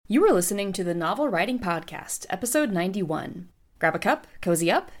You are listening to the Novel Writing Podcast, episode 91. Grab a cup, cozy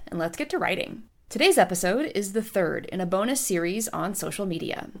up, and let's get to writing. Today's episode is the third in a bonus series on social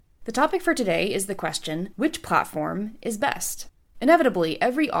media. The topic for today is the question, which platform is best? Inevitably,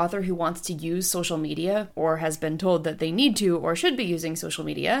 every author who wants to use social media, or has been told that they need to or should be using social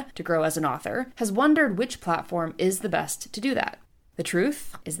media to grow as an author, has wondered which platform is the best to do that. The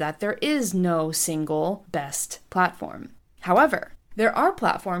truth is that there is no single best platform. However, there are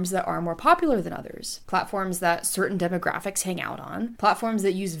platforms that are more popular than others, platforms that certain demographics hang out on, platforms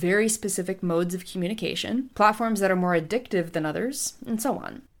that use very specific modes of communication, platforms that are more addictive than others, and so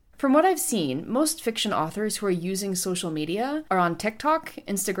on. From what I've seen, most fiction authors who are using social media are on TikTok,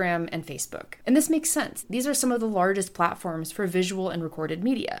 Instagram, and Facebook. And this makes sense. These are some of the largest platforms for visual and recorded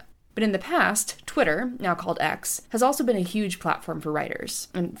media. But in the past, Twitter, now called X, has also been a huge platform for writers.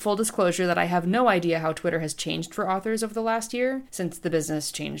 And full disclosure that I have no idea how Twitter has changed for authors over the last year, since the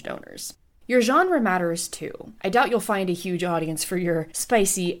business changed owners. Your genre matters too. I doubt you'll find a huge audience for your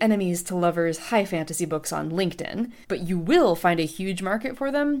spicy, enemies to lovers, high fantasy books on LinkedIn, but you will find a huge market for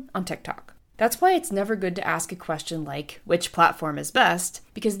them on TikTok. That's why it's never good to ask a question like, which platform is best?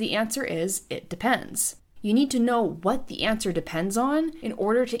 Because the answer is, it depends. You need to know what the answer depends on in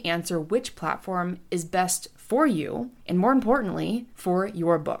order to answer which platform is best for you, and more importantly, for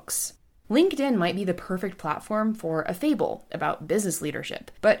your books. LinkedIn might be the perfect platform for a fable about business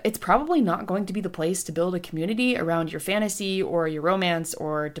leadership, but it's probably not going to be the place to build a community around your fantasy or your romance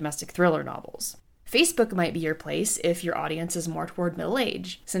or domestic thriller novels. Facebook might be your place if your audience is more toward middle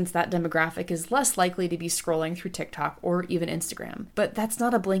age, since that demographic is less likely to be scrolling through TikTok or even Instagram. But that's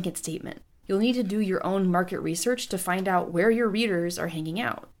not a blanket statement. You'll need to do your own market research to find out where your readers are hanging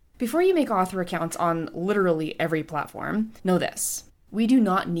out. Before you make author accounts on literally every platform, know this. We do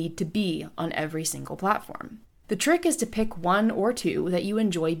not need to be on every single platform. The trick is to pick one or two that you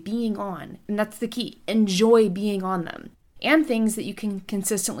enjoy being on, and that's the key. Enjoy being on them, and things that you can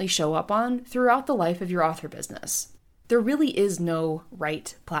consistently show up on throughout the life of your author business. There really is no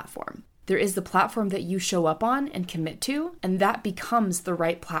right platform. There is the platform that you show up on and commit to, and that becomes the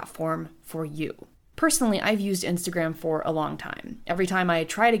right platform for you. Personally, I've used Instagram for a long time. Every time I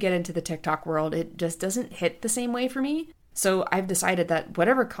try to get into the TikTok world, it just doesn't hit the same way for me. So I've decided that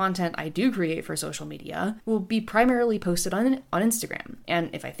whatever content I do create for social media will be primarily posted on Instagram. And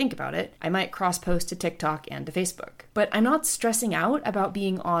if I think about it, I might cross-post to TikTok and to Facebook. But I'm not stressing out about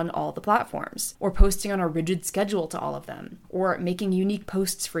being on all the platforms, or posting on a rigid schedule to all of them, or making unique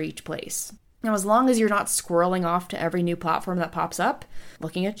posts for each place. Now, as long as you're not squirreling off to every new platform that pops up,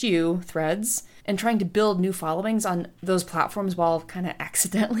 looking at you, Threads, and trying to build new followings on those platforms while kind of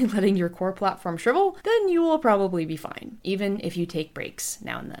accidentally letting your core platform shrivel, then you will probably be fine, even if you take breaks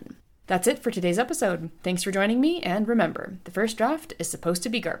now and then. That's it for today's episode. Thanks for joining me, and remember, the first draft is supposed to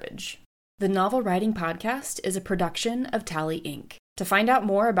be garbage. The Novel Writing Podcast is a production of Tally Inc. To find out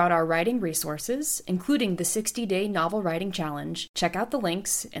more about our writing resources, including the 60-day novel writing challenge, check out the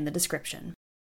links in the description.